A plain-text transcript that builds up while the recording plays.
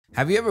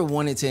Have you ever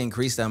wanted to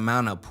increase the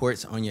amount of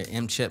ports on your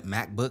M-chip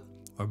MacBook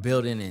or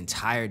build an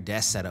entire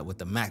desk setup with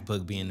the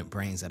MacBook being the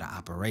brains of the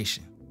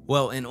operation?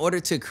 Well, in order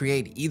to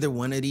create either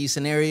one of these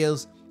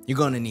scenarios, you're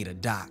going to need a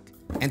dock.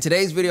 And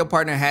today's video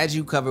partner has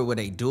you covered with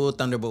a dual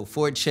Thunderbolt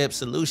 4 chip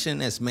solution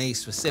that's made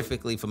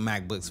specifically for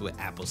MacBooks with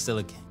Apple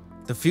Silicon.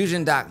 The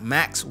Fusion Dock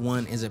Max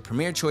 1 is a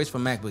premier choice for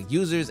MacBook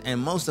users, and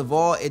most of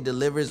all, it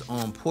delivers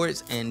on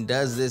ports and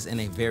does this in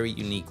a very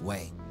unique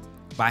way.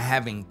 By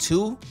having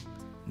two,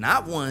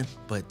 not one,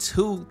 but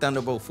two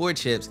Thunderbolt 4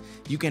 chips,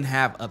 you can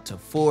have up to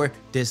 4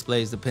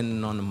 displays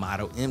depending on the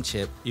model M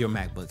chip your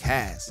MacBook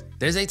has.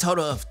 There's a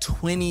total of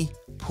 20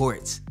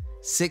 ports,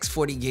 6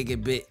 40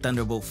 gigabit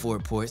Thunderbolt 4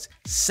 ports,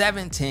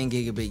 7 10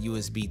 gigabit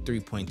USB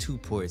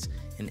 3.2 ports,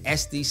 an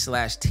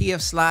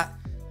SD/TF slot,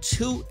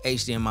 2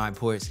 HDMI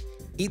ports,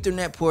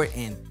 Ethernet port,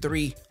 and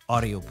 3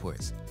 audio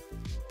ports,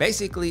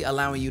 basically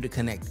allowing you to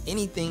connect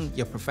anything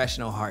your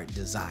professional heart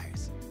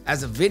desires.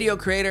 As a video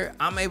creator,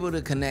 I'm able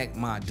to connect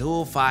my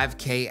dual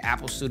 5K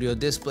Apple Studio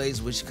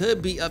displays, which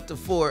could be up to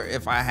 4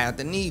 if I had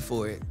the need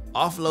for it,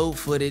 offload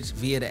footage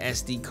via the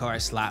SD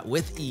card slot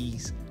with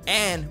ease,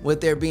 and with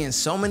there being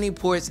so many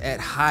ports at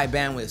high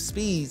bandwidth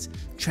speeds,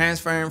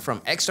 transferring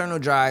from external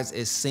drives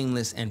is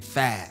seamless and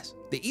fast.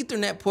 The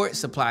Ethernet port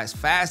supplies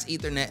fast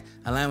Ethernet,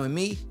 allowing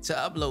me to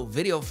upload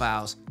video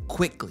files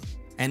quickly.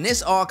 And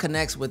this all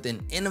connects with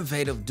an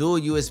innovative dual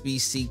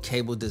USB-C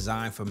cable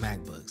design for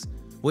MacBooks,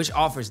 which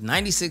offers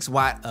 96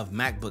 watt of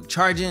MacBook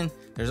charging.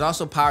 There's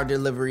also power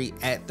delivery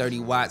at 30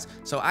 watts,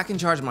 so I can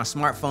charge my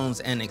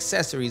smartphones and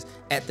accessories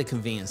at the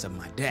convenience of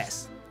my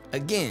desk.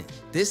 Again,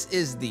 this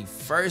is the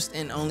first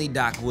and only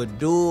dock with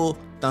dual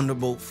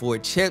Thunderbolt 4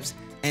 chips,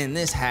 and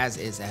this has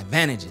its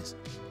advantages.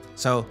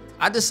 So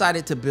I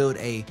decided to build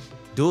a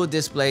dual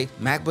display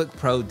MacBook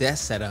Pro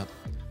desk setup.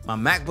 My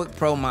MacBook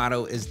Pro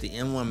model is the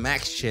M1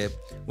 Max chip,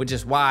 which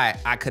is why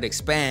I could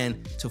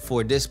expand to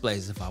 4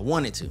 displays if I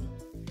wanted to.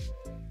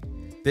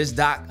 This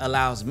dock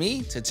allows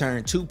me to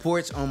turn 2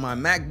 ports on my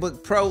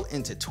MacBook Pro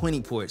into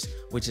 20 ports,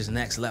 which is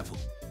next level.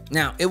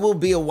 Now, it will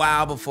be a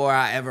while before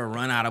I ever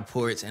run out of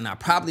ports, and I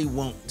probably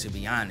won't, to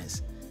be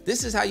honest.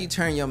 This is how you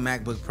turn your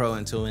MacBook Pro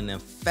into an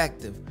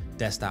effective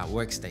desktop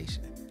workstation.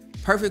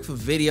 Perfect for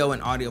video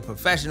and audio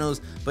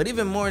professionals, but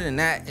even more than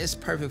that, it's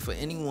perfect for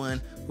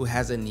anyone who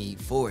has a need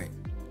for it.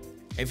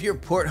 If you're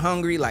port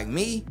hungry like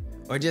me,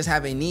 or just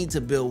have a need to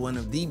build one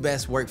of the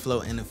best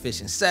workflow and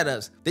efficient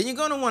setups, then you're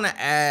gonna wanna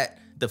add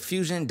the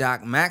Fusion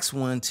Dock Max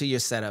 1 to your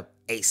setup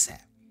ASAP.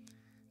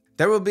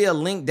 There will be a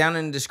link down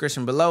in the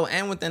description below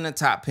and within the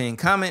top pinned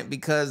comment,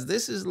 because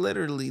this is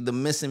literally the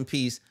missing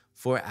piece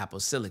for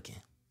Apple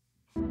Silicon.